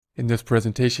In this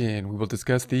presentation, we will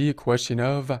discuss the question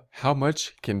of how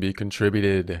much can be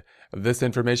contributed. This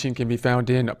information can be found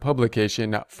in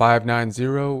publication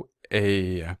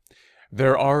 590A.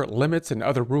 There are limits and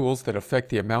other rules that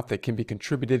affect the amount that can be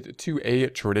contributed to a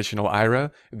traditional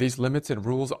IRA. These limits and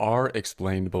rules are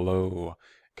explained below.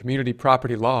 Community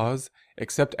property laws,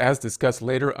 except as discussed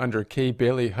later under K.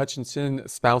 Bailey Hutchinson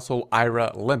spousal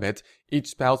IRA limit, each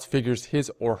spouse figures his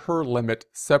or her limit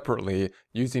separately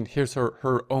using his or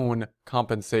her own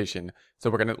compensation. So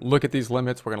we're going to look at these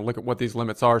limits. We're going to look at what these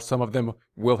limits are. Some of them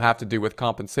will have to do with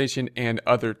compensation and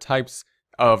other types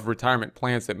of retirement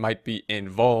plans that might be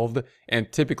involved. And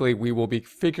typically we will be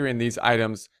figuring these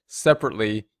items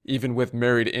separately, even with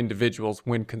married individuals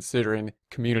when considering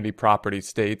community property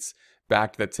states.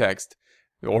 Back to the text,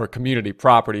 or community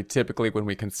property. Typically when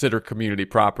we consider community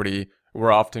property,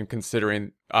 we're often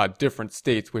considering different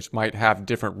states which might have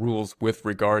different rules with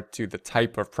regard to the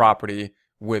type of property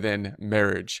within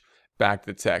marriage. Back to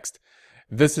the text.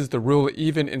 This is the rule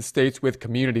even in states with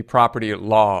community property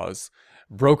laws.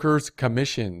 Brokers'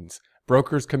 commissions.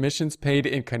 Brokers' commissions paid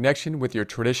in connection with your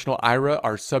traditional IRA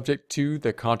are subject to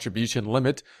the contribution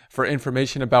limit. For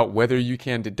information about whether you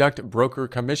can deduct broker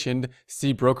commission,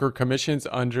 see broker commissions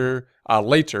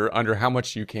later under how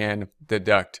much you can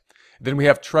deduct. Then we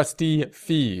have trustee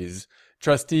fees.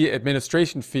 Trustee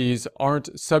administration fees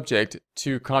aren't subject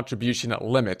to contribution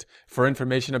limit. For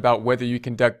information about whether you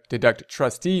can deduct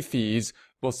trustee fees,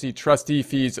 we'll see trustee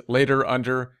fees later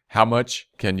under how much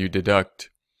can you deduct.